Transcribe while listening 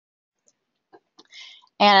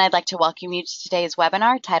And I'd like to welcome you to today's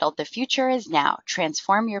webinar titled The Future is Now,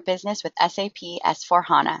 Transform Your Business with SAP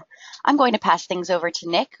S/4HANA. I'm going to pass things over to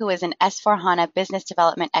Nick, who is an S/4HANA business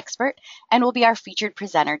development expert and will be our featured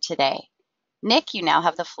presenter today. Nick, you now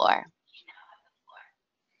have the floor.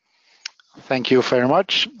 Thank you very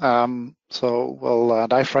much. So we'll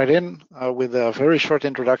dive right in with a very short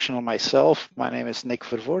introduction on myself. My name is Nick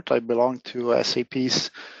Vervoort. I belong to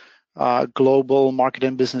SAP's global market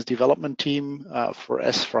and business development team for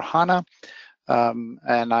S/4HANA.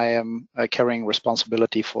 And I am carrying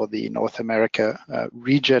responsibility for the North America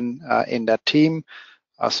region in that team.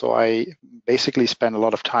 So I basically spend a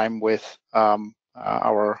lot of time with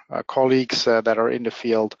our colleagues that are in the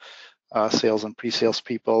field, sales and pre-sales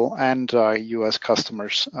people, and US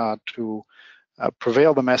customers to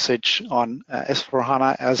prevail the message on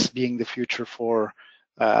S/4HANA as being the future for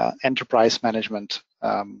enterprise management,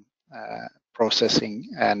 processing,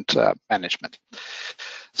 and management.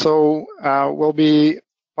 So we'll be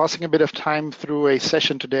passing a bit of time through a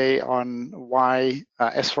session today on why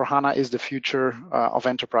S/4HANA is the future of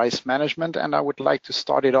enterprise management, and I would like to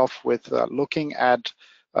start it off with looking at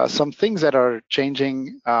some things that are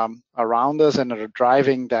changing around us and that are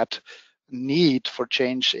driving that need for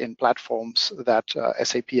change in platforms that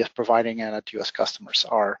SAP is providing and that US customers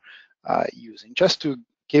are using. Just to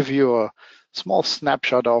give you a small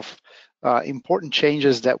snapshot of important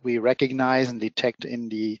changes that we recognize and detect in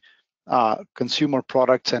the consumer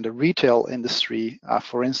products and the retail industry,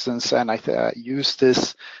 for instance, and I use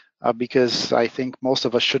this because I think most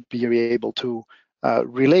of us should be able to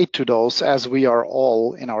relate to those, as we are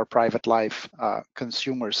all in our private life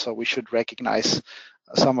consumers. So we should recognize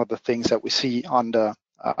some of the things that we see on the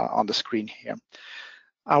screen here.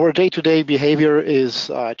 Our day-to-day behavior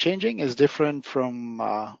is changing, is different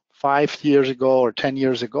from 5 years ago or 10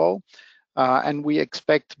 years ago, and we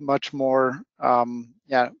expect much more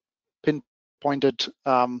pinpointed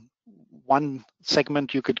one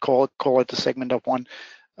segment. You could call it the segment of one.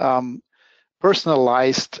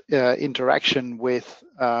 Personalized interaction with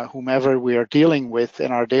whomever we are dealing with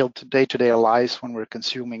in our day-to-day lives when we're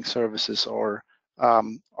consuming services or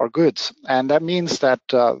goods. And that means that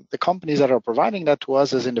the companies that are providing that to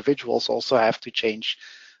us as individuals also have to change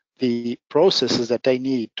the processes that they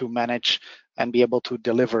need to manage and be able to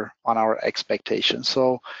deliver on our expectations.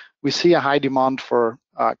 So we see a high demand for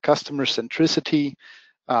customer centricity,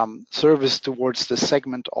 service towards the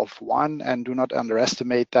segment of one, and do not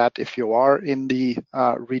underestimate that. If you are in the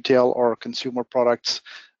retail or consumer products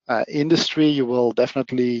industry, you will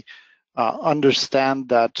definitely understand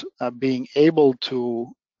that being able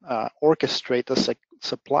to orchestrate a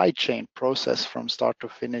supply chain process from start to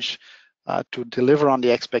finish to deliver on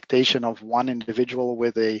the expectation of one individual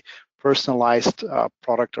with a personalized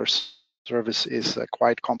product or service is a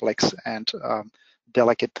quite complex and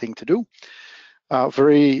delicate thing to do.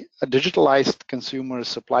 Very digitalized consumer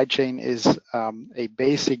supply chain is a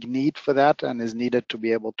basic need for that and is needed to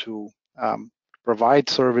be able to provide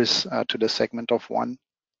service to the segment of one.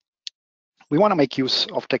 We want to make use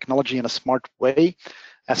of technology in a smart way.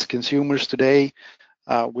 As consumers today,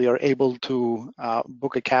 we are able to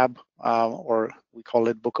book a cab, or we call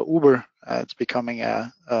it book a Uber. It's becoming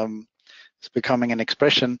an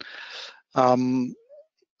expression.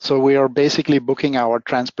 So we are basically booking our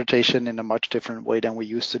transportation in a much different way than we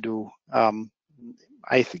used to do,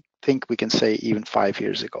 I think we can say even 5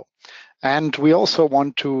 years ago. And we also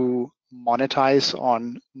want to monetize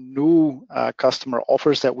on new customer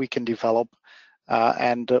offers that we can develop.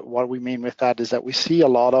 And what we mean with that is that we see a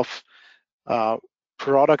lot of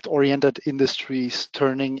product-oriented industries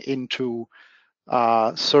turning into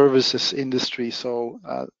services industry. So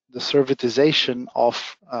the servitization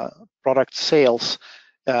of product sales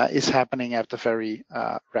is happening at a very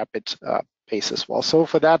rapid pace as well. So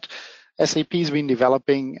for that, SAP has been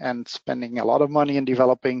developing and spending a lot of money in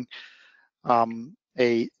developing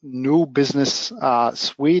a new business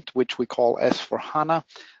suite, which we call S/4HANA,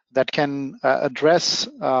 that can address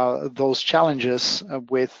those challenges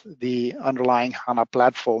with the underlying HANA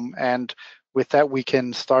platform. And with that, we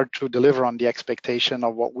can start to deliver on the expectation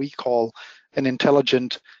of what we call an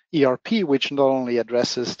intelligent ERP, which not only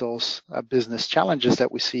addresses those business challenges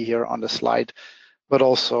that we see here on the slide, but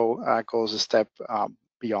also goes a step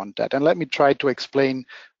beyond that. And let me try to explain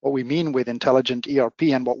what we mean with intelligent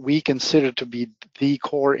ERP and what we consider to be the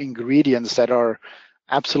core ingredients that are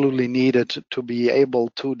absolutely needed to be able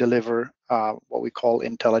to deliver what we call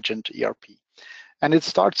intelligent ERP. And it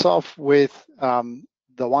starts off with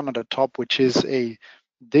the one at the top, which is a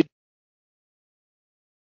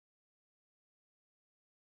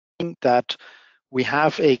that we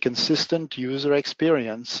have a consistent user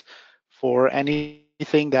experience for any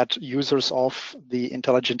everything that users of the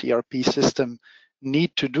intelligent ERP system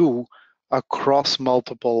need to do across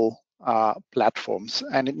multiple platforms,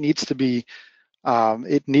 and it needs to be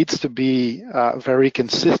very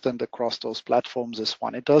consistent across those platforms as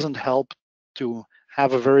one. It doesn't help to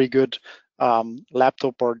have a very good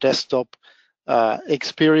laptop or desktop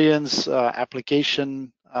experience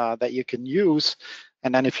application that you can use,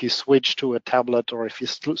 and then if you switch to a tablet or if you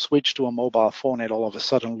switch to a mobile phone, it all of a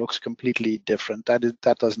sudden looks completely different.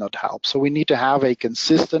 That does not help. So we need to have a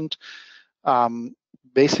consistent,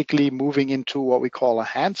 basically moving into what we call a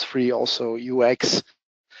hands-free also UX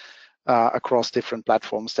across different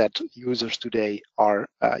platforms that users today are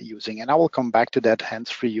using. And I will come back to that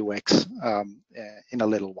hands-free UX in a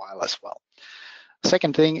little while as well.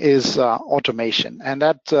 Second thing is automation, and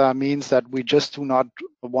that means that we just do not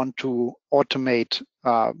want to automate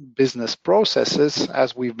business processes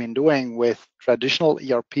as we've been doing with traditional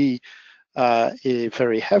ERP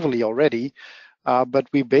very heavily already, but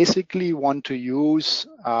we basically want to use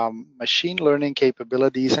machine learning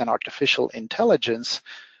capabilities and artificial intelligence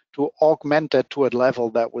to augment it to a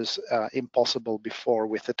level that was impossible before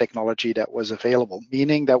with the technology that was available,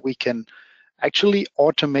 meaning that we can actually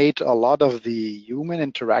automate a lot of the human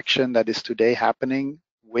interaction that is today happening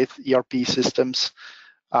with ERP systems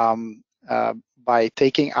by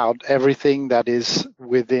taking out everything that is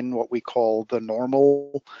within what we call the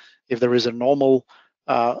normal. If there is a normal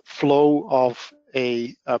flow of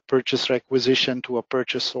a purchase requisition to a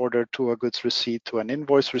purchase order to a goods receipt to an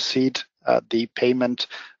invoice receipt, the payment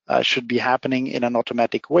should be happening in an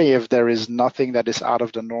automatic way. If there is nothing that is out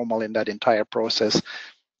of the normal in that entire process,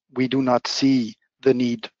 we do not see the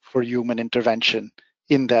need for human intervention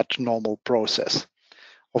in that normal process.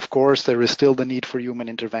 Of course, there is still the need for human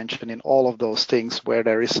intervention in all of those things where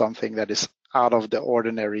there is something that is out of the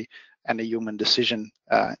ordinary and a human decision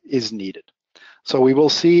is needed. So we will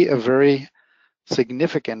see a very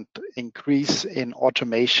significant increase in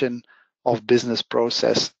automation of business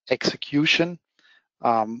process execution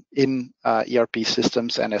in ERP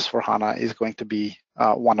systems, and S4HANA is going to be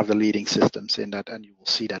one of the leading systems in that, and you will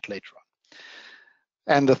see that later on.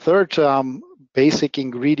 And the third basic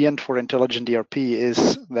ingredient for intelligent ERP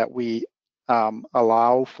is that we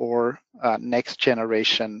allow for next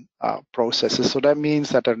generation processes. So that means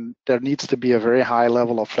that there needs to be a very high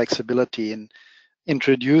level of flexibility in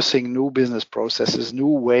introducing new business processes, new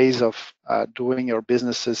ways of doing your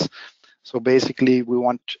businesses. So basically, we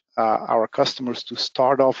want our customers to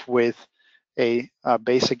start off with a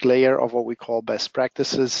basic layer of what we call best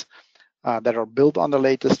practices that are built on the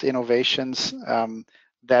latest innovations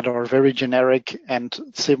that are very generic and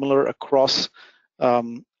similar across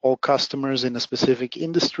all customers in a specific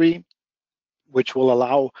industry, which will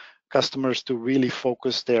allow customers to really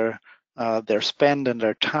focus their spend and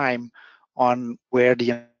their time on where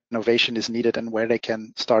the innovation is needed and where they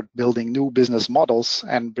can start building new business models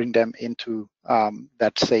and bring them into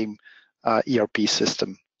that same ERP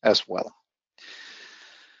system as well.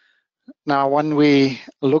 Now, when we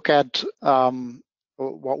look at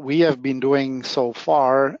what we have been doing so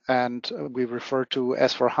far, and we refer to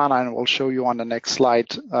S4HANA, and we'll show you on the next slide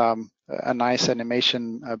a nice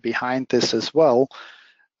animation behind this as well.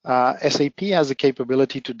 SAP has the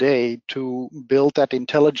capability today to build that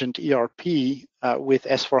intelligent ERP with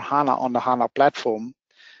S4HANA on the HANA platform,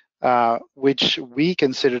 which we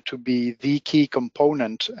consider to be the key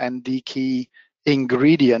component and the key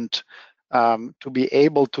ingredient to be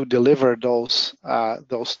able to deliver those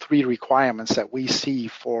three requirements that we see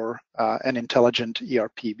for an intelligent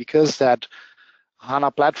ERP. Because that HANA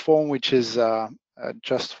platform, which is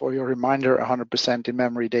just for your reminder, 100%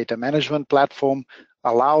 in-memory data management platform,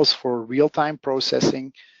 allows for real-time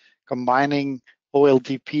processing, combining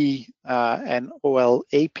OLTP and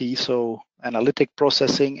OLAP, so analytic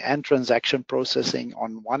processing and transaction processing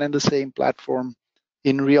on one and the same platform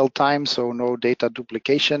in real time, so no data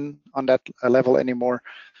duplication on that level anymore.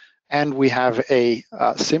 And we have a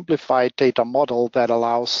simplified data model that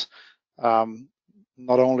allows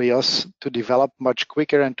not only us to develop much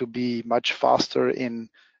quicker and to be much faster in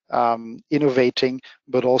innovating,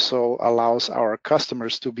 but also allows our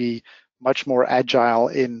customers to be much more agile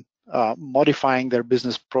in modifying their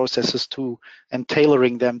business processes to and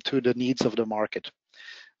tailoring them to the needs of the market.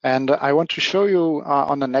 And I want to show you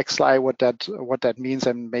on the next slide what that means,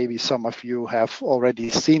 and maybe some of you have already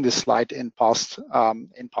seen this slide in past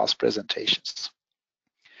presentations.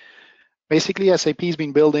 Basically, SAP has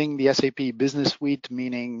been building the SAP Business Suite,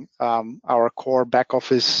 meaning our core back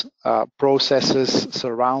office processes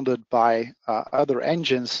surrounded by other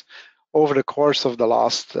engines over the course of the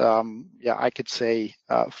last, I could say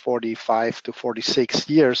 45 to 46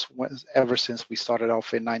 years, ever since we started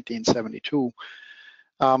off in 1972.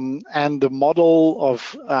 And the model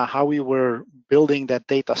of how we were building that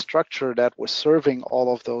data structure that was serving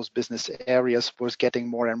all of those business areas was getting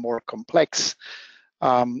more and more complex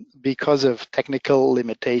because of technical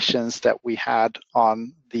limitations that we had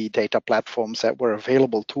on the data platforms that were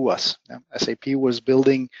available to us. SAP was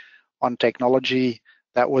building on technology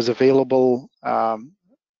that was available.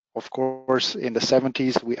 Of course, in the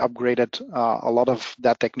 70s, we upgraded, a lot of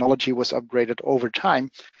that technology was upgraded over time,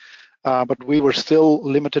 but we were still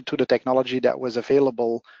limited to the technology that was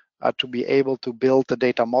available to be able to build the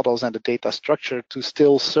data models and the data structure to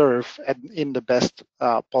still serve in the best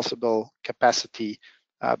possible capacity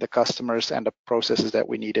the customers and the processes that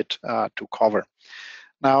we needed to cover.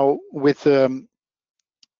 Now, with the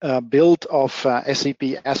build of SAP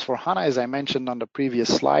S/4HANA, as I mentioned on the previous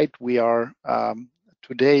slide, we are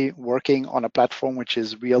today working on a platform which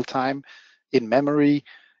is real-time, in memory,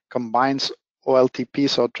 combines OLTP,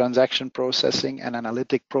 so transaction processing and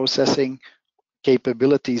analytic processing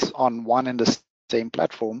capabilities on one and the same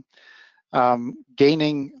platform,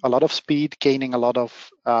 gaining a lot of speed, gaining a lot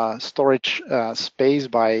of storage space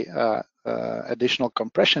by additional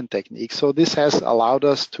compression techniques. So this has allowed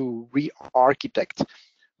us to re-architect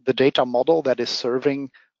the data model that is serving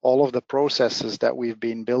all of the processes that we've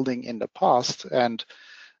been building in the past. And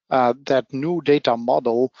that new data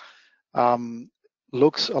model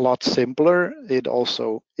looks a lot simpler. It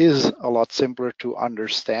also is a lot simpler to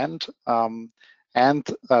understand. And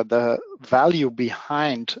the value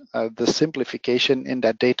behind the simplification in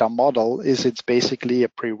that data model is it's basically a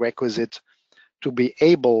prerequisite to be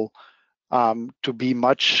able to be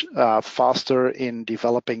much faster in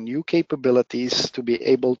developing new capabilities, to be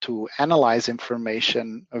able to analyze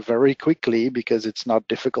information very quickly because it's not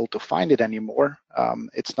difficult to find it anymore.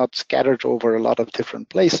 It's not scattered over a lot of different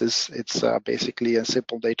places. It's basically a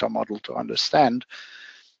simple data model to understand.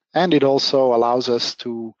 And it also allows us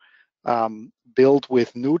to build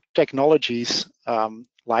with new technologies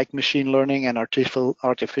like machine learning and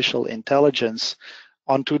artificial intelligence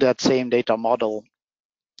onto that same data model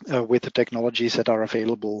with the technologies that are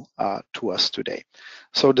available to us today.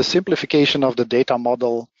 So the simplification of the data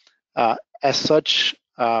model as such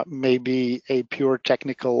may be a pure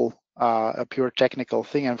technical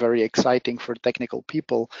thing and very exciting for technical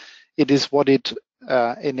people. It is what it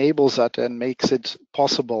enables us and makes it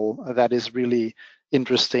possible that is really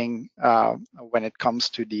interesting when it comes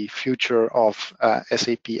to the future of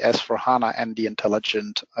SAP S/4HANA and the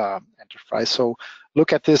intelligent enterprise. So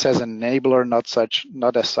look at this as an enabler,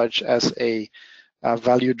 not as such as a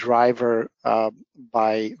value driver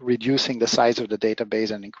by reducing the size of the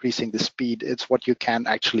database and increasing the speed. It's what you can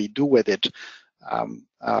actually do with it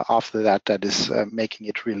after that is making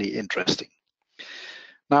it really interesting.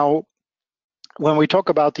 Now, when we talk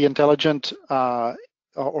about the intelligent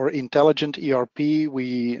ERP,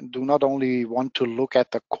 we do not only want to look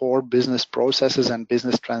at the core business processes and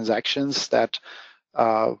business transactions that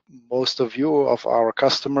most of our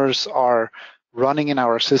customers are running in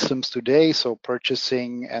our systems today, so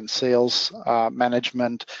purchasing and sales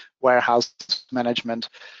management, warehouse management.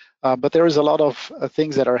 But there is a lot of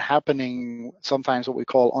things that are happening, sometimes what we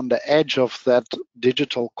call on the edge of that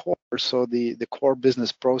digital core, so the core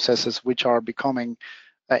business processes, which are becoming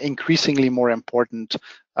increasingly more important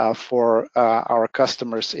for our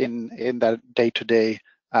customers in that day-to-day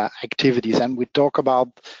activities. And we talk about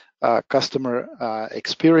customer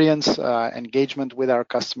experience, engagement with our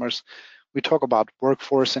customers. We talk about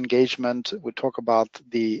workforce engagement. We talk about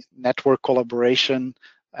the network collaboration,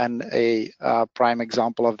 and a prime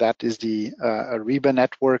example of that is the Ariba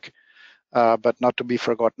network, but not to be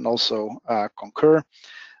forgotten also Concur.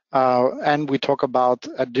 And we talk about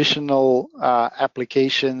additional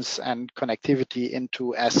applications and connectivity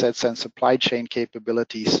into assets and supply chain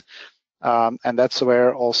capabilities. And that's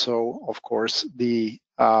where also, of course, the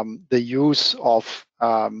use of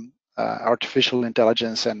artificial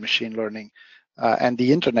intelligence and machine learning and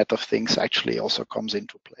the Internet of Things actually also comes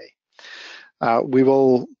into play. We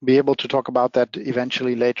will be able to talk about that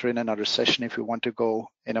eventually later in another session if we want to go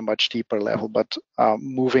in a much deeper level. But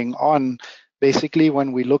moving on, basically,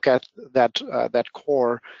 when we look at that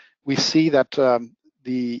core, we see that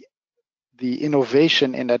the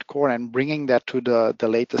innovation in that core and bringing that to the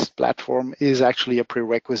latest platform is actually a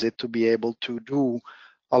prerequisite to be able to do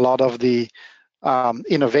a lot of the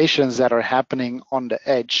innovations that are happening on the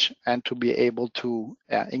edge, and to be able to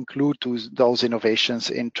include those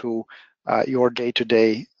innovations into your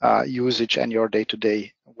day-to-day usage and your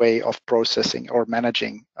day-to-day way of processing or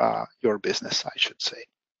managing your business, I should say.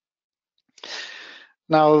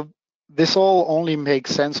 Now, this all only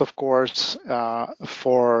makes sense, of course,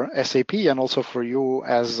 for SAP and also for you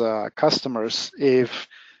as customers if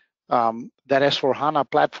that S4HANA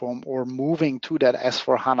platform or moving to that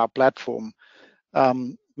S4HANA platform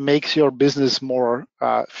makes your business more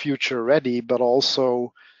future ready, but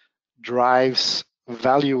also drives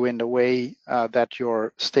value in the way that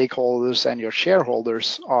your stakeholders and your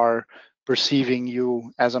shareholders are perceiving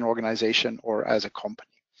you as an organization or as a company.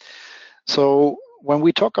 So when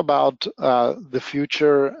we talk about the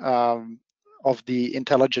future of the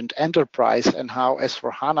intelligent enterprise and how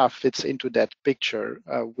S4HANA fits into that picture,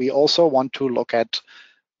 we also want to look at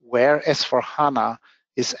where S4HANA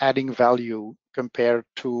is adding value compared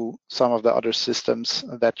to some of the other systems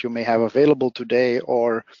that you may have available today,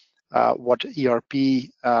 or what ERP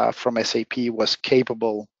from SAP was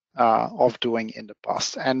capable of doing in the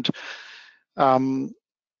past. And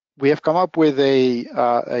we have come up with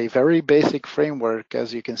a very basic framework.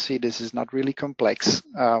 As you can see, this is not really complex,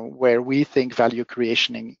 where we think value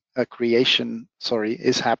creation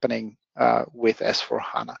is happening with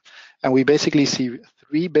S4HANA. And we basically see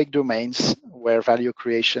three big domains where value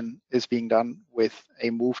creation is being done with a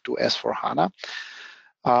move to S4HANA,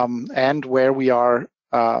 and where we are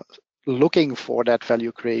looking for that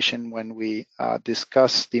value creation when we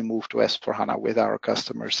discuss the move to S4HANA with our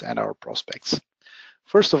customers and our prospects.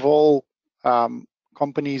 First of all,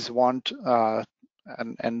 companies want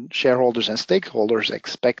and shareholders and stakeholders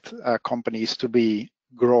expect companies to be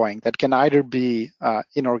growing. That can either be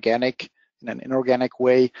inorganic, in an inorganic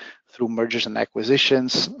way, through mergers and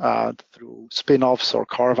acquisitions, through spin-offs or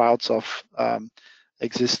carve-outs of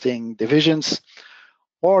existing divisions,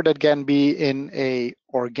 or that can be in a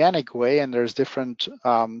organic way. And there's different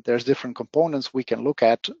components we can look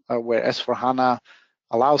at where S4HANA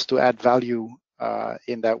allows to add value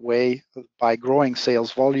in that way by growing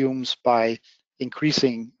sales volumes, by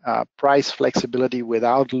increasing price flexibility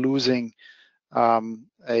without losing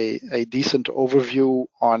a decent overview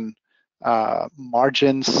on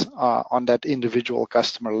margins on that individual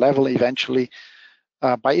customer level eventually,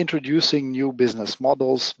 by introducing new business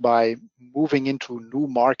models, by moving into new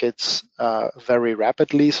markets very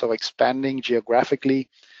rapidly, so expanding geographically,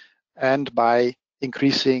 and by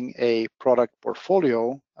increasing a product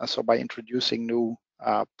portfolio, so by introducing new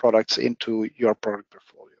products into your product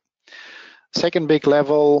portfolio. Second big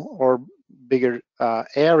level or bigger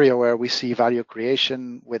area where we see value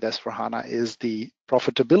creation with S4HANA is the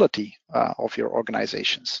profitability of your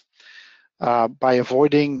organizations. By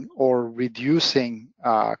avoiding or reducing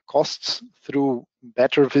costs through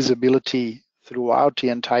better visibility throughout the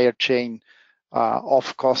entire chain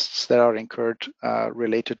of costs that are incurred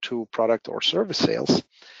related to product or service sales,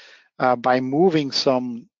 by moving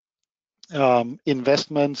some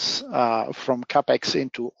investments from CapEx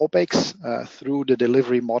into OpEx through the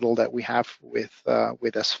delivery model that we have with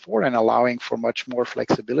S4 and allowing for much more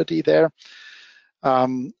flexibility there,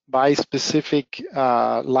 by specific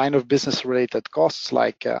line of business related costs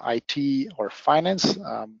like IT or finance.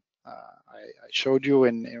 I showed you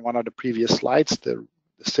in one of the previous slides the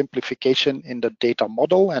simplification in the data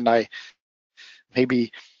model, and I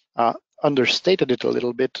maybe understated it a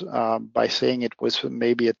little bit by saying it was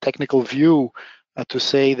maybe a technical view to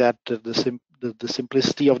say that the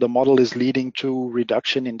simplicity of the model is leading to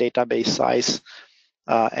reduction in database size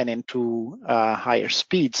and into higher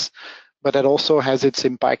speeds, but it also has its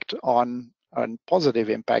impact on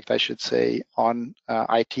positive impact, I should say, on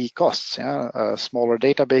IT costs. Smaller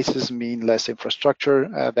databases mean less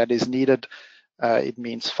infrastructure that is needed. It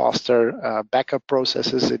means faster backup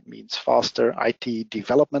processes. It means faster IT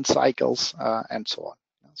development cycles, and so on.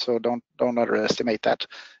 So don't underestimate that,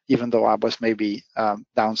 even though I was maybe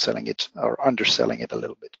downselling it or underselling it a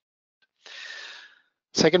little bit.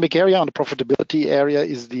 Second big area on the profitability area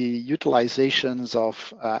is the utilizations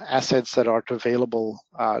of assets that are available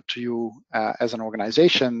to you as an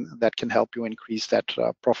organization that can help you increase that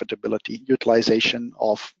profitability. Utilization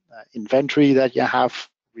of inventory that you have,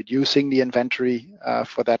 reducing the inventory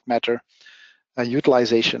for that matter,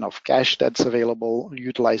 utilization of cash that's available,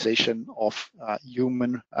 utilization of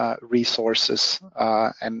human resources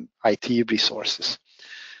and IT resources.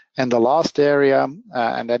 And the last area,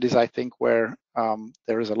 and that is I think where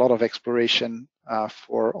there is a lot of exploration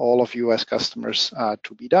for all of you as customers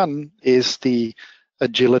to be done, is the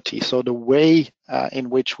agility. So the way in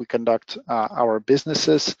which we conduct our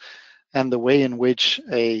businesses and the way in which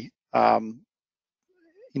a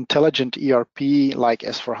intelligent ERP like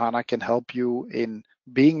S4HANA can help you in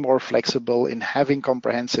being more flexible, in having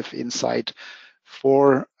comprehensive insight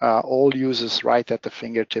for all users right at the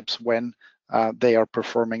fingertips when they are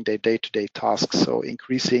performing their day-to-day tasks. So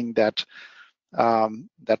increasing that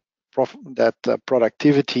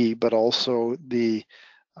productivity, but also the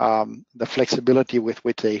flexibility with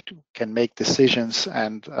which they can make decisions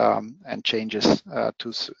and changes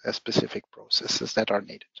to specific processes that are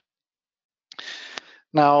needed.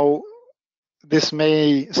 Now, this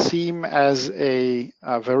may seem as a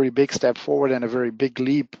very big step forward and a very big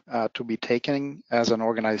leap to be taken as an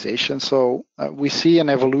organization. So we see an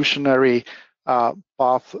evolutionary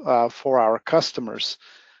path for our customers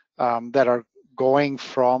that are going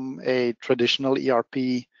from a traditional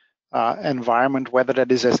ERP environment, whether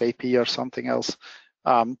that is SAP or something else,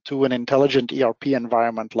 to an intelligent ERP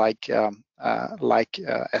environment like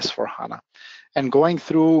S/4HANA. And going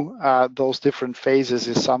through those different phases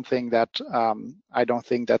is something that I don't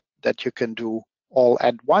think that you can do all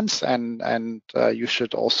at once, and you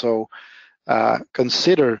should also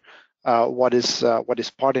consider what is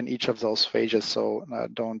part in each of those phases. So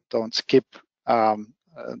don't skip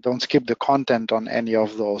the content on any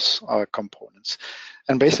of those components.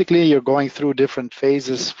 And basically, you're going through different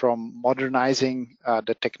phases from modernizing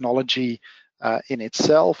the technology in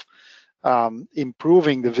itself,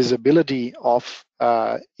 improving the visibility of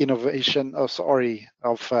data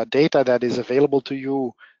that is available to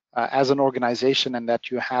you as an organization and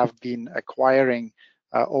that you have been acquiring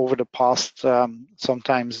over the past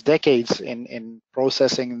sometimes decades in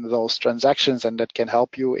processing those transactions, and that can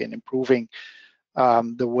help you in improving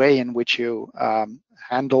the way in which you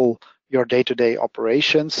handle your day-to-day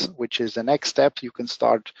operations, which is the next step. You can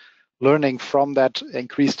start learning from that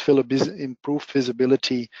improved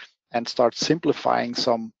visibility and start simplifying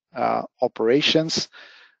some operations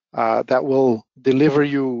that will deliver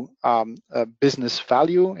you business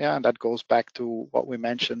value. Yeah, and that goes back to what we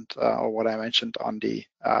mentioned or what I mentioned on the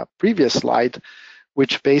previous slide,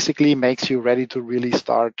 which basically makes you ready to really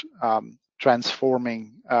start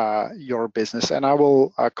transforming your business. And I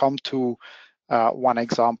will come to one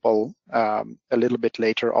example a little bit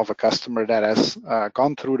later of a customer that has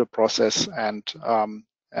gone through the process and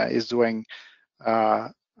is doing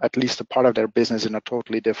at least a part of their business in a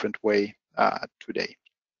totally different way today.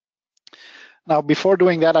 Now, before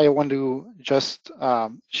doing that, I want to just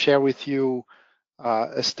share with you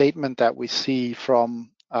a statement that we see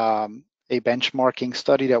from a benchmarking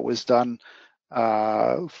study that was done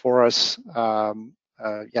for us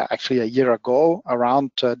actually a year ago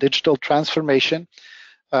around digital transformation.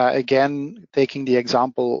 Again, taking the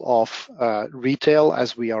example of retail,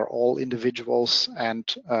 as we are all individuals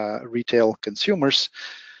and retail consumers.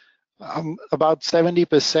 About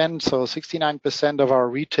 70%, so 69% of our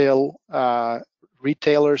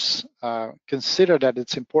retailers consider that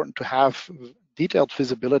it's important to have detailed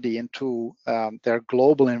visibility into their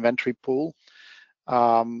global inventory pool.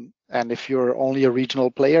 And if you're only a regional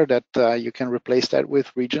player, that you can replace that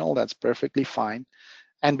with regional, that's perfectly fine.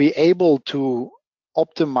 And be able to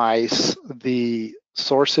optimize the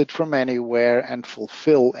source it from anywhere and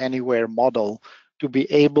fulfill anywhere model to be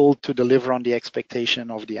able to deliver on the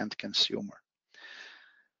expectation of the end consumer.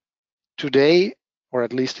 Today, or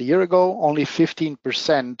at least a year ago, only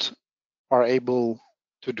 15% are able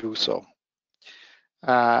to do so.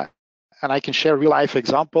 And I can share a real life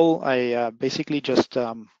example. I basically just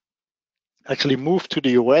actually moved to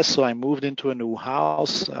the US, so I moved into a new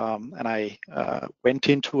house and I went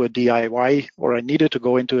into a DIY, or I needed to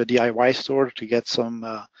go into a DIY store to get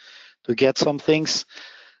some things.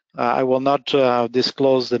 I will not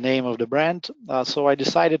disclose the name of the brand. So I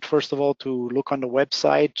decided, first of all, to look on the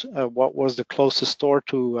website what was the closest store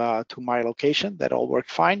to my location. That all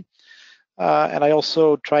worked fine. And I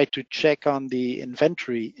also tried to check on the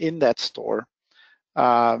inventory in that store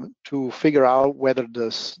to figure out whether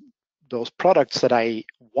those products that I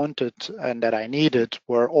wanted and that I needed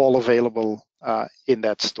were all available in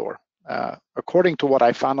that store. According to what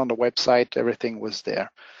I found on the website, everything was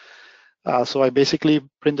there. So I basically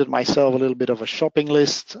printed myself a little bit of a shopping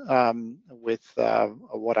list with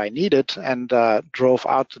what I needed and drove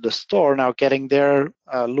out to the store. Now, getting there,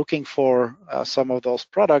 looking for some of those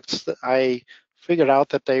products, I figured out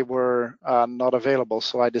that they were not available.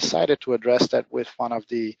 So I decided to address that with one of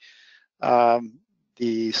the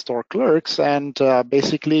store clerks, and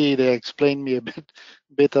basically they explained me a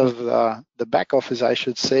bit of the back office, I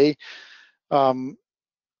should say,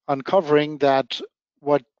 uncovering that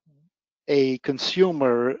what a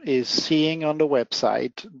consumer is seeing on the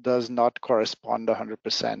website does not correspond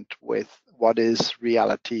 100% with what is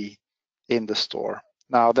reality in the store.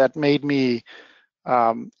 Now, that made me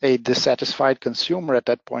a dissatisfied consumer at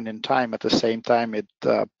that point in time. At the same time, it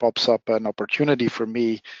pops up an opportunity for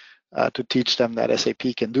me to teach them that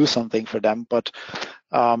SAP can do something for them. But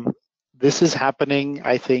this is happening,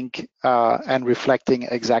 I think, and reflecting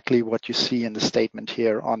exactly what you see in the statement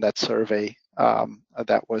here on that survey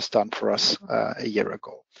that was done for us a year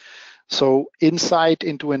ago. So insight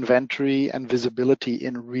into inventory and visibility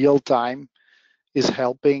in real time is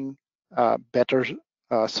helping better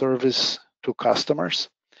service to customers.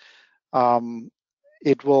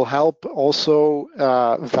 It will help also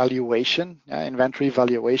valuation, inventory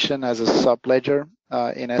valuation as a subledger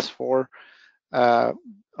in S4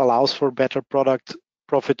 allows for better product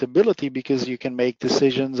profitability because you can make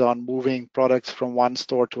decisions on moving products from one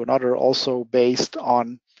store to another, also based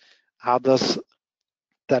on how does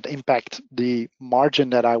that impact the margin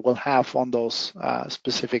that I will have on those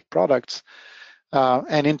specific products,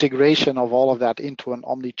 and integration of all of that into an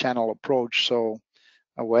omni-channel approach. So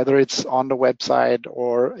whether it's on the website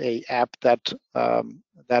or a app that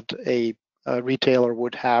a retailer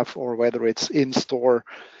would have, or whether it's in store,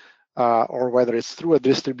 or whether it's through a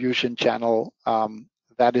distribution channel,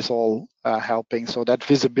 that is all helping. So that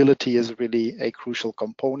visibility is really a crucial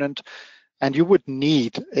component. And you would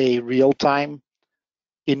need a real-time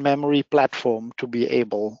in-memory platform to be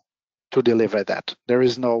able to deliver that. There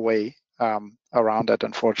is no way around that.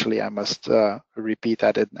 Unfortunately, I must repeat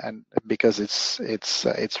that, and because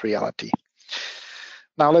it's reality.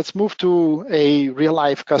 Now let's move to a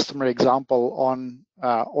real-life customer example on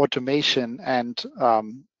automation and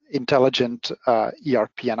intelligent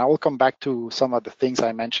ERP. And I will come back to some of the things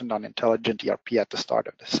I mentioned on intelligent ERP at the start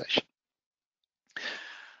of the session.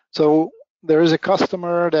 So there is a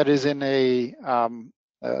customer that is in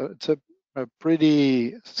it's a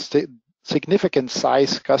pretty significant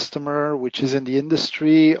size customer, which is in the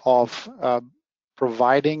industry of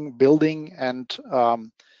providing, building, and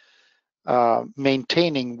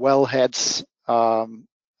maintaining wellheads,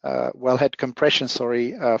 wellhead compression,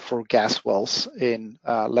 for gas wells in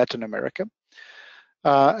Latin America.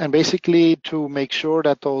 And basically to make sure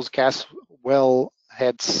that those gas well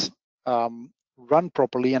heads run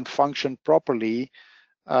properly and function properly,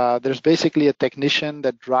 there's basically a technician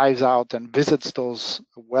that drives out and visits those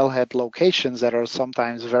wellhead locations that are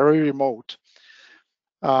sometimes very remote,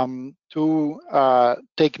 to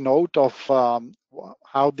take note of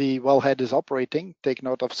how the wellhead is operating, take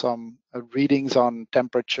note of some readings on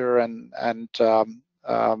temperature and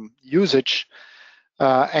usage,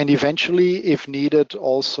 and eventually, if needed,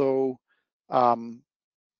 also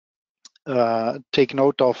take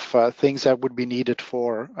note of things that would be needed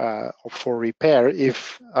for repair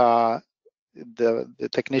if the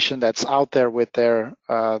technician that's out there with their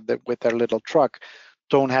little truck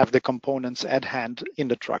don't have the components at hand in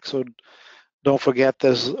the truck. So don't forget,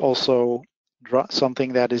 there's also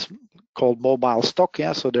something that is called mobile stock.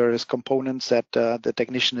 Yeah, so there is components that the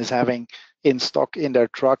technician is having in stock in their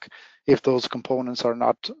truck. If those components are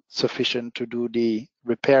not sufficient to do the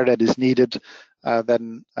repair that is needed,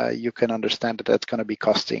 then you can understand that that's going to be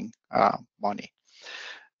costing money.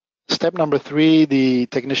 Step number 3, the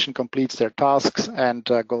technician completes their tasks and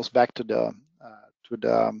goes back to the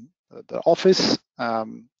office,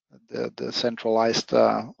 the centralized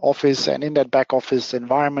office, and in that back office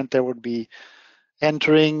environment, there would be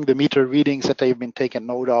entering the meter readings that they've been taken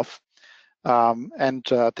note of, and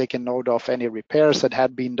taken note of any repairs that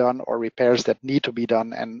had been done or repairs that need to be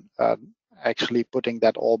done, and actually putting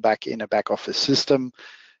that all back in a back office system,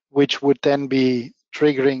 which would then be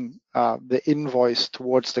triggering the invoice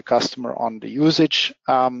towards the customer on the usage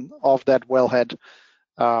of that wellhead,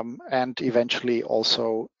 and eventually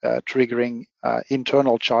also triggering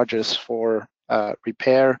internal charges for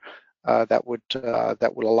repair that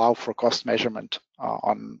will allow for cost measurement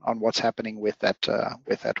on what's happening with that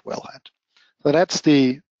wellhead. So that's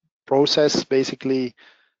the process basically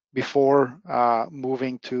before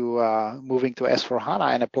moving to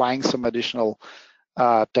S4HANA and applying some additional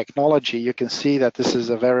technology. You can see that this is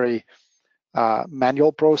a very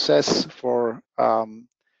manual process for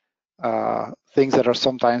things that are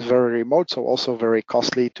sometimes very remote, so also very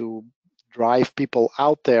costly to drive people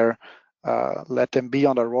out there, let them be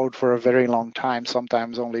on the road for a very long time,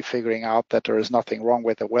 sometimes only figuring out that there is nothing wrong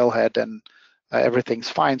with the wellhead and everything's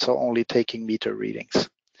fine, so only taking meter readings.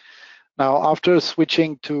 Now, after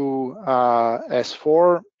switching to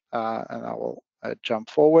S4, and I will jump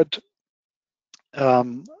forward.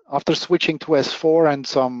 After switching to S4 and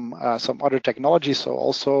some other technologies, so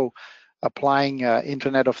also applying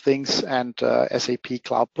Internet of Things and SAP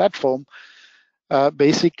Cloud Platform,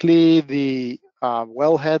 basically the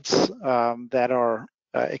wellheads that are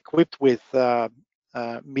equipped with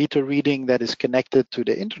meter reading that is connected to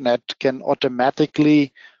the internet can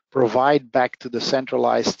automatically provide back to the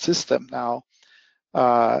centralized system. Now,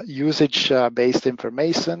 usage-based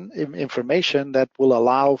information that will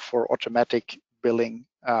allow for automatic billing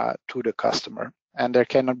to the customer. And there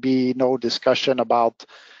cannot be no discussion about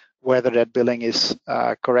whether that billing is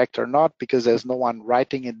correct or not, because there's no one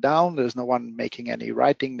writing it down, there's no one making any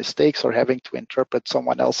writing mistakes or having to interpret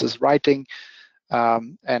someone else's writing,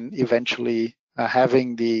 and eventually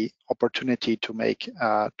having the opportunity to make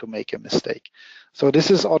a mistake. So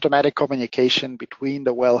this is automatic communication between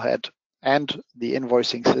the wellhead and the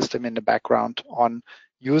invoicing system in the background on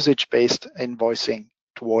usage-based invoicing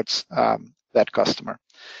towards that customer.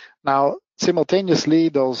 Now, simultaneously,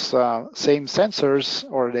 those same sensors,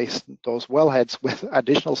 or those wellheads with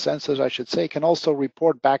additional sensors, I should say, can also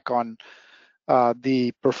report back on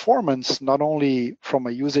the performance, not only from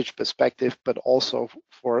a usage perspective, but also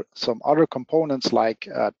for some other components like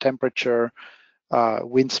temperature,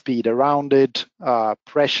 wind speed around it,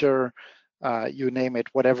 pressure, you name it,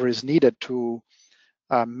 whatever is needed to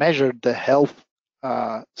measure the health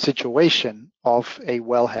situation of a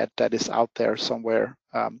wellhead that is out there somewhere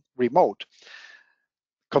remote.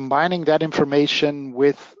 Combining that information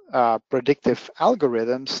with predictive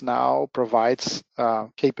algorithms now provides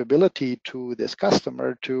capability to this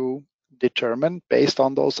customer to determine, based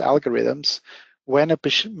on those algorithms, when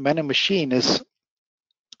a machine is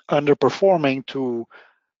underperforming to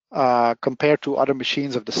compare to other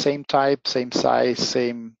machines of the same type, same size,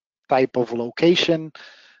 same type of location.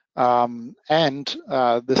 And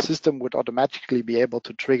the system would automatically be able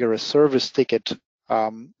to trigger a service ticket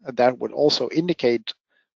that would also indicate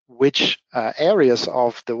which areas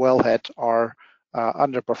of the wellhead are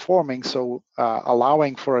underperforming, so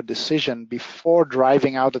allowing for a decision before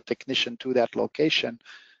driving out a technician to that location,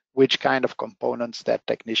 which kind of components that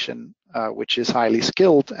technician, which is highly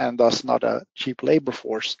skilled and thus not a cheap labor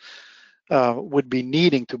force, would be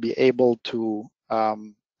needing to be able to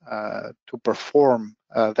perform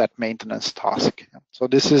that maintenance task. So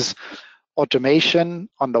this is automation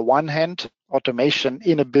on the one hand, automation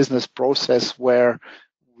in a business process where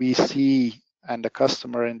we see, and the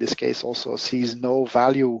customer in this case also sees, no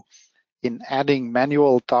value in adding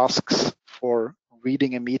manual tasks for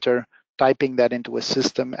reading a meter, typing that into a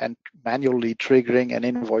system, and manually triggering an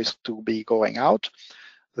invoice to be going out.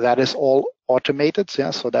 That is all automated.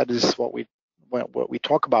 Yeah, so that is what we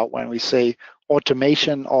talk about when we say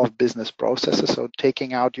automation of business processes. So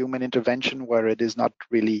taking out human intervention where it is not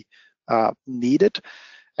really needed.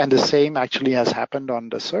 And the same actually has happened on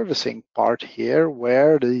the servicing part here,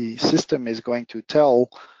 where the system is going to tell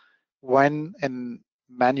when a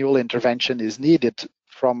manual intervention is needed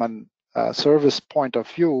from a service point of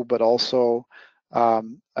view, but also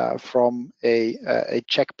from a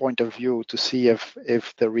check point of view to see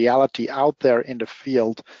if the reality out there in the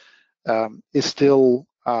field is still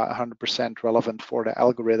 100% relevant for the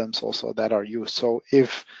algorithms also that are used. So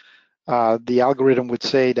if the algorithm would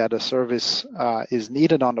say that a service is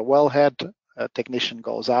needed on the wellhead, a technician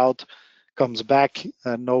goes out, comes back,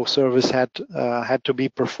 no service had to be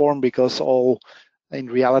performed because in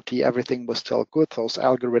reality everything was still good. Those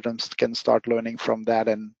algorithms can start learning from that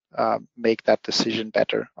and make that decision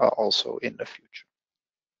better also in the future.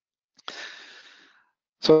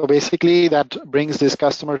 So basically that brings this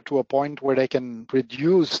customer to a point where they can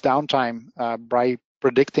reduce downtime by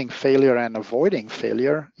predicting failure and avoiding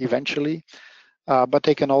failure eventually, but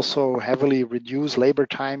they can also heavily reduce labor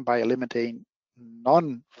time by eliminating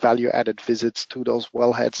non-value added visits to those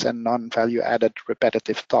wellheads and non-value added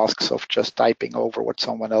repetitive tasks of just typing over what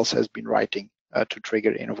someone else has been writing to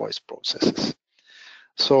trigger invoice processes.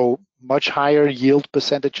 So much higher yield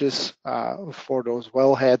percentages for those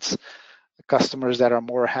wellheads, customers that are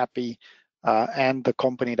more happy, and the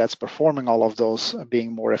company that's performing all of those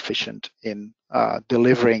being more efficient in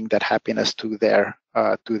delivering that happiness to their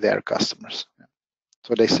customers.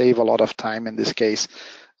 So they save a lot of time in this case,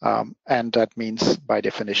 and that means by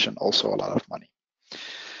definition also a lot of money.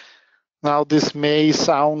 Now this may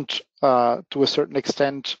sound to a certain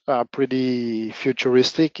extent pretty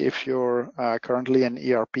futuristic if you're currently an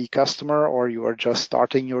ERP customer or you are just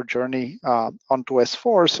starting your journey onto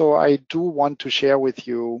S4. So I do want to share with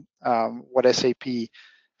you what SAP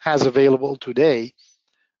has available today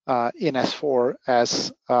in S4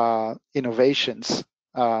 as innovations,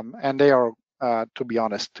 and they are, to be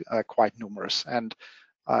honest, quite numerous. And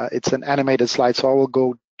it's an animated slide, so I will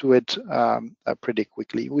go to it pretty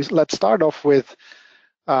quickly. Let's start off with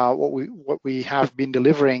what we have been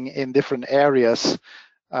delivering in different areas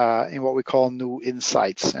in what we call new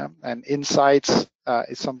insights. And insights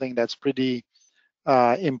is something that's pretty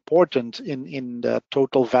important in the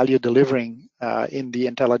total value delivering in the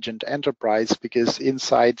intelligent enterprise, because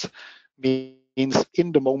insights mean means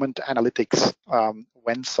in-the-moment analytics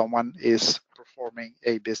when someone is performing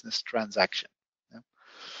a business transaction. Yeah.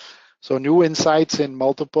 So new insights in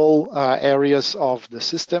multiple areas of the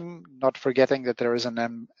system, not forgetting that there is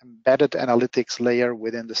an embedded analytics layer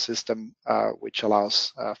within the system, which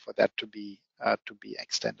allows for that to be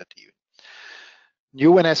extended even.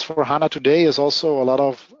 New in S4HANA today is also a lot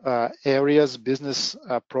of areas, business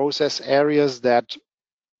process areas that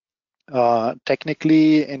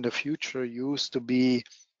technically in the future used to be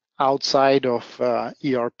outside of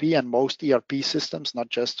ERP and most ERP systems, not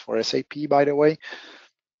just for SAP, by the way,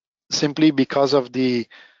 simply because of the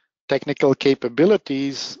technical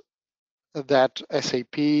capabilities that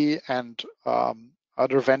SAP and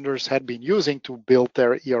other vendors had been using to build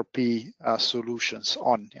their ERP solutions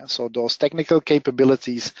on. Yeah, so those technical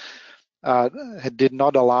capabilities did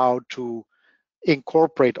not allow to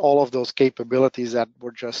incorporate all of those capabilities that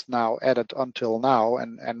were just now added until now,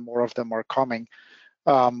 and more of them are coming,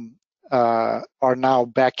 are now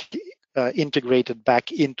back integrated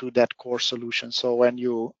back into that core solution. So when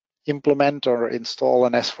you implement or install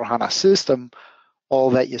an S4HANA system, all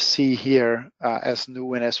that you see here as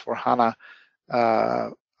new in S4HANA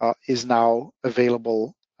is now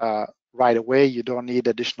available right away. You don't need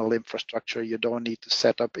additional infrastructure. You don't need to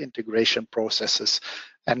set up integration processes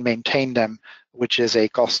and maintain them, which is a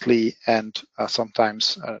costly and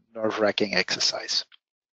sometimes nerve-wracking exercise.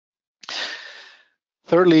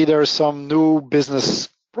 Thirdly, there are some new business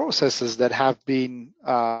processes that have been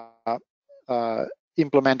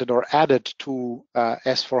implemented or added to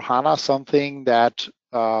S4HANA, something that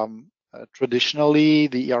traditionally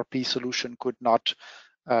the ERP solution could not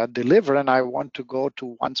deliver. And I want to go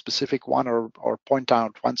to one specific one or point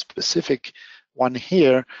out one specific one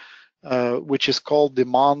here, which is called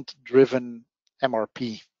demand-driven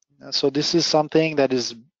MRP. So this is something that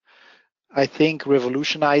is, I think,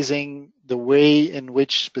 revolutionizing the way in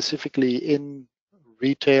which specifically in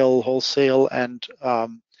retail, wholesale, and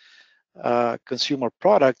consumer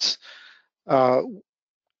products,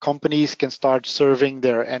 companies can start serving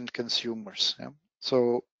their end consumers. Yeah?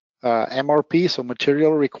 So MRP, so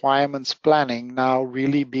material requirements planning, now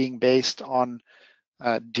really being based on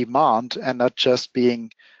demand and not just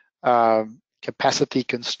being capacity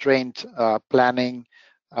constraint planning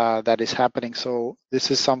that is happening. So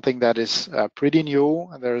this is something that is pretty new.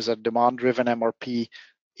 There is a demand-driven MRP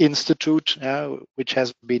Institute, which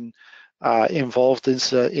has been involved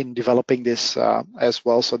in developing this as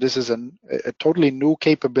well. So this is a totally new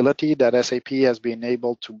capability that SAP has been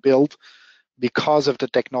able to build because of the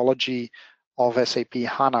technology of SAP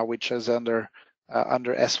HANA, which is under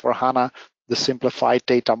S4HANA, the simplified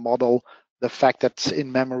data model, the fact that it's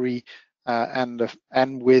in memory, and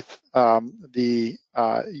with the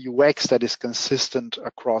UX that is consistent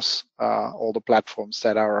across all the platforms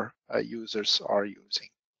that our users are using.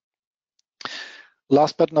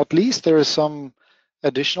 Last but not least, there is some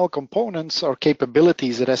additional components or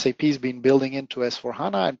capabilities that SAP has been building into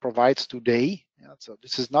S4HANA and provides today. Yeah, so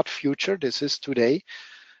this is not future, this is today,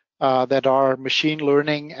 that are machine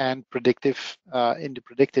learning and predictive in the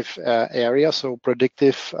predictive area. So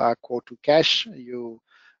predictive quote to cash. You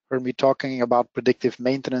heard me talking about predictive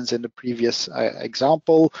maintenance in the previous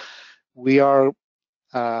example. We are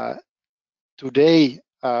today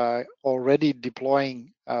already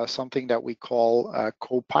deploying something that we call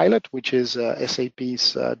Copilot, which is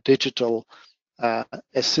SAP's digital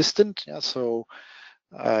assistant. Yeah, so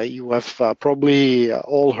you have probably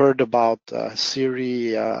all heard about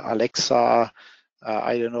Siri, Alexa,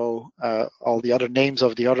 I don't know, all the other names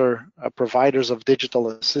of the other providers of digital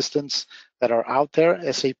assistants that are out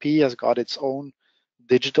there. SAP has got its own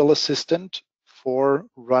digital assistant for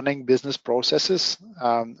running business processes,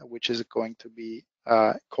 which is going to be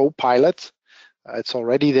Copilot. It's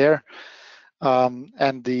already there.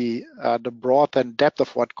 And the breadth and depth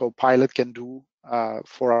of what Copilot can do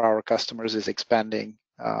for our customers is expanding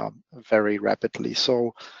very rapidly.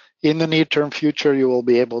 So in the near-term future, you will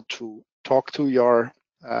be able to talk to your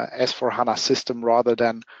S4HANA system rather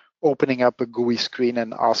than opening up a GUI screen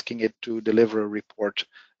and asking it to deliver a report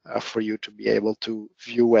for you to be able to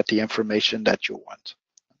view at the information that you want.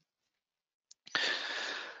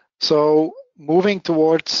 So moving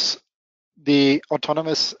towards the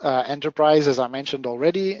autonomous enterprise, as I mentioned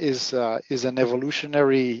already, is an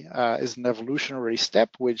evolutionary step,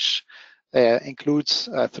 which includes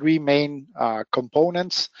three main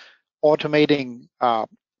components: automating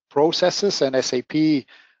processes, and SAP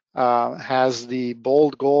has the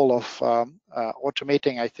bold goal of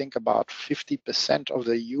automating, I think, about 50% of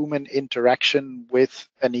the human interaction with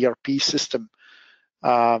an ERP system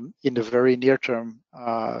in the very near-term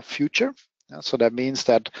future. So that means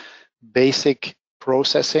that basic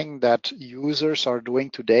processing that users are doing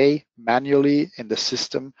today manually in the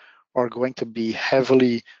system are going to be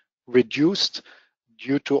heavily reduced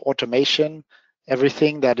due to automation.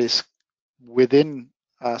 Everything that is within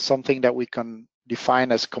something that we can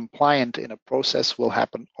define as compliant in a process will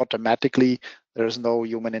happen automatically. There's no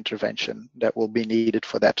human intervention that will be needed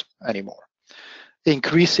for that anymore.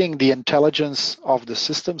 Increasing the intelligence of the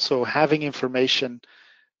system, so having information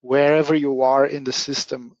wherever you are in the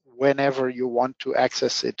system, whenever you want to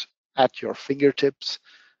access it at your fingertips,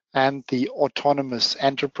 and the autonomous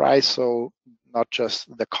enterprise, so not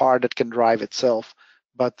just the car that can drive itself,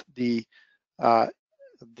 but the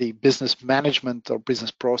business management or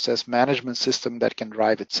business process management system that can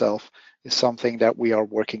drive itself is something that we are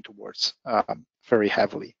working towards very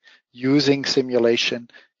heavily. Using simulation,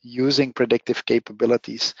 using predictive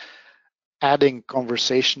capabilities, adding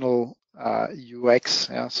conversational UX,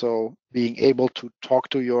 so being able to talk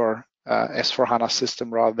to your S4HANA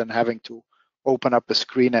system rather than having to open up a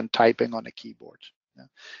screen and typing on a keyboard.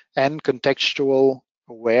 And contextual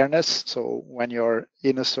awareness, so when you're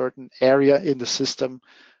in a certain area in the system,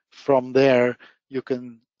 from there you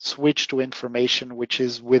can switch to information which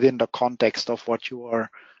is within the context of what you are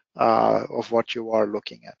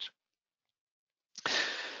looking at.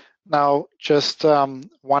 Now, just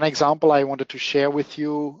one example I wanted to share with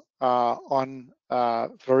you on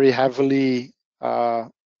very heavy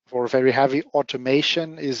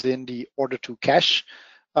automation is in the order to cash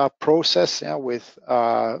process with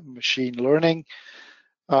machine learning.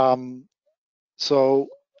 So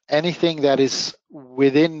anything that is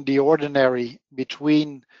within the ordinary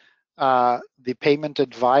between the payment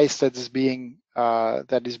advice that is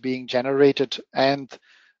being generated and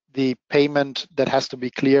the payment that has to be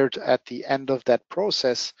cleared at the end of that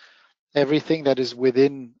process, everything that is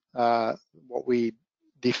within what we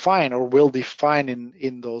define or will define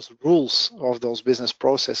in those rules of those business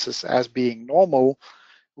processes as being normal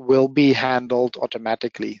will be handled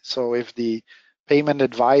automatically. So if the payment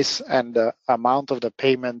advice and the amount of the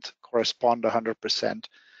payment correspond 100%,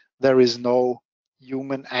 there is no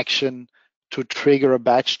human action to trigger a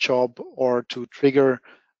batch job or to trigger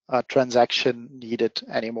a transaction needed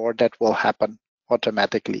anymore. That will happen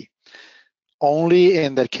automatically. Only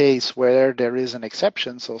in the case where there is an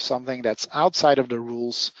exception, so something that's outside of the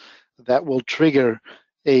rules, that will trigger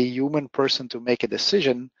a human person to make a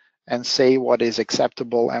decision and say what is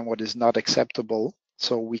acceptable and what is not acceptable.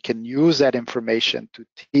 So we can use that information to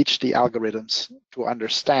teach the algorithms to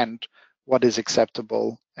understand what is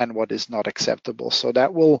acceptable and what is not acceptable. So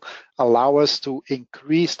that will allow us to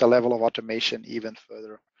increase the level of automation even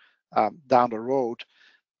further down the road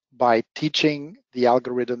by teaching the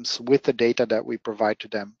algorithms with the data that we provide to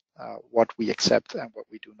them what we accept and what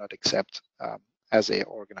we do not accept as an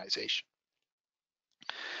organization.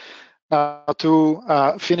 Now,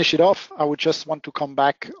 to finish it off, I would just want to come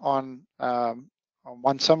back on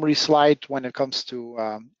one summary slide when it comes to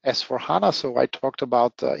S4HANA. So I talked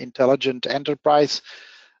about intelligent enterprise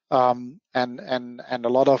and a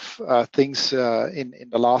lot of things in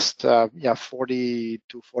the last 40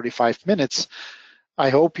 to 45 minutes. I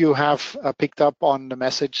hope you have picked up on the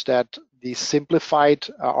message that the simplified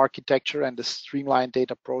architecture and the streamlined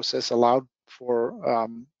data process allowed for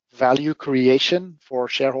value creation for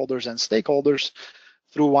shareholders and stakeholders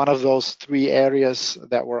through one of those three areas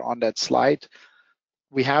that were on that slide.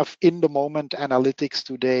 We have in the moment analytics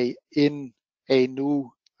today in a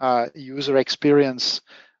new user experience,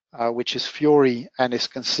 which is Fiori and is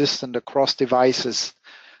consistent across devices.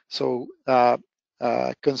 So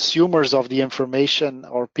consumers of the information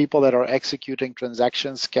or people that are executing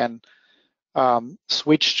transactions can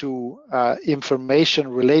switch to information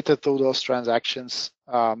related to those transactions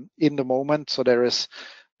in the moment. So there is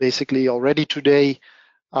basically already today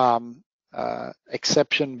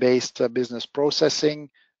exception-based business processing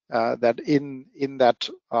that in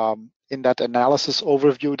that analysis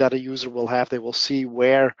overview that a user will have, they will see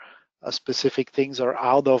where specific things are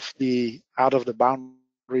out of the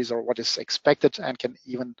boundaries or what is expected, and can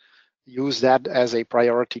even use that as a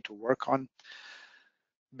priority to work on.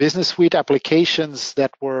 Business suite applications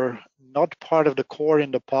that were not part of the core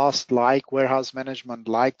in the past, like warehouse management,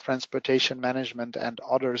 like transportation management, and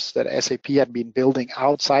others that SAP had been building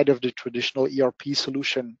outside of the traditional ERP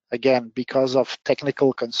solution, again, because of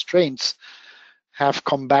technical constraints, have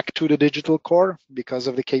come back to the digital core because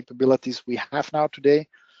of the capabilities we have now today.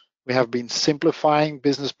 We have been simplifying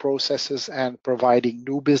business processes and providing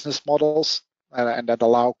new business models and that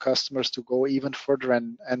allow customers to go even further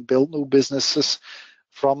and build new businesses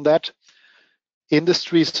from that.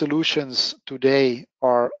 Industry solutions today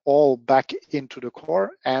are all back into the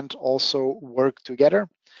core and also work together.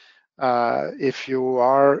 if you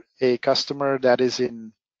are a customer that is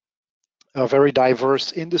in very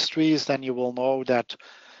diverse industries, then you will know that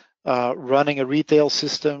running a retail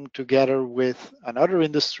system together with another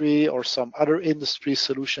industry or some other industry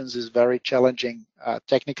solutions is very challenging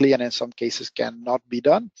technically, and in some cases cannot be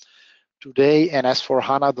done. Today in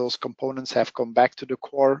S4HANA, those components have come back to the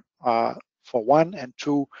core for one, and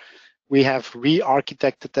two, we have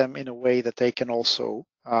re-architected them in a way that they can also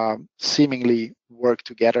seemingly work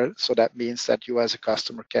together. So that means that you as a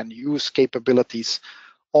customer can use capabilities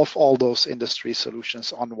of all those industry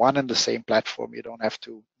solutions on one and the same platform. You don't have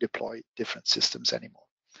to deploy different systems anymore.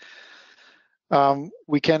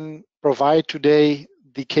 We can provide today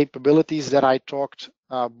the capabilities that I talked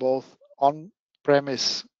both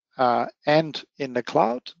on-premise and in the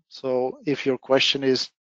cloud. So if your question is,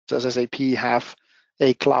 does SAP have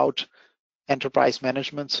a cloud enterprise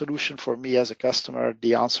management solution for me as a customer?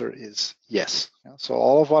 The answer is yes. So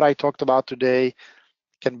all of what I talked about today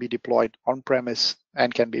can be deployed on-premise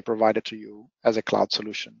and can be provided to you as a cloud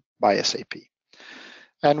solution by SAP.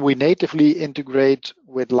 And we natively integrate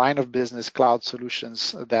with line of business cloud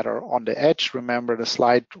solutions that are on the edge. Remember the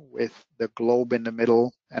slide with the globe in the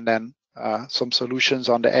middle, and then some solutions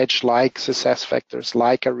on the edge like SuccessFactors,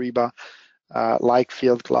 like Ariba, like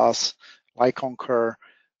Fieldglass, like Concur.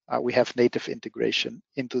 We have native integration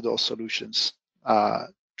into those solutions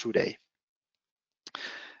today.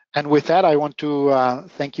 And with that, I want to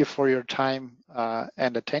thank you for your time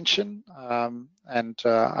and attention.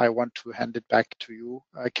 I want to hand it back to you,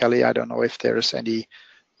 Kelly. I don't know if there's any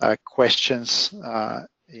questions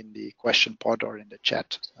in the question pod or in the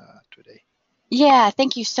chat today. Yeah,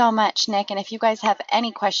 thank you so much, Nick. And if you guys have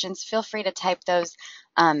any questions, feel free to type those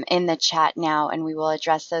in the chat now, and we will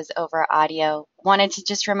address those over audio. Wanted to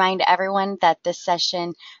just remind everyone that this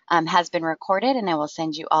session has been recorded, and I will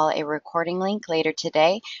send you all a recording link later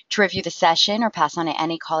today to review the session or pass on to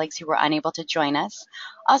any colleagues who were unable to join us.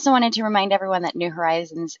 Also wanted to remind everyone that New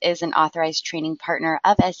Horizons is an authorized training partner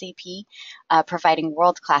of SAP, providing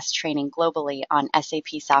world-class training globally on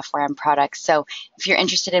SAP software and products. So if you're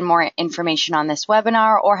interested in more information on this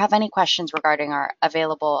webinar or have any questions regarding our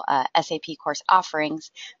available SAP course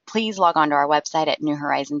offerings, please log on to our website at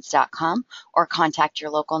newhorizons.com or contact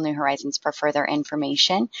your local New Horizons for further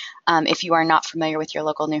information. If you are not familiar with your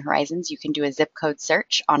local New Horizons, you can do a zip code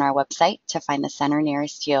search on our website to find the center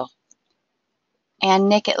nearest you. And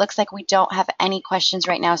Nick, it looks like we don't have any questions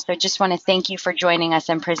right now, so I just want to thank you for joining us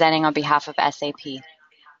and presenting on behalf of SAP.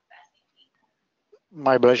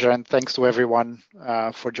 My pleasure, and thanks to everyone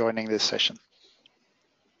for joining this session.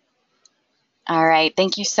 All right,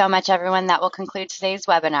 thank you so much, everyone. That will conclude today's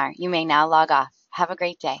webinar. You may now log off. Have a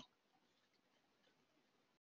great day.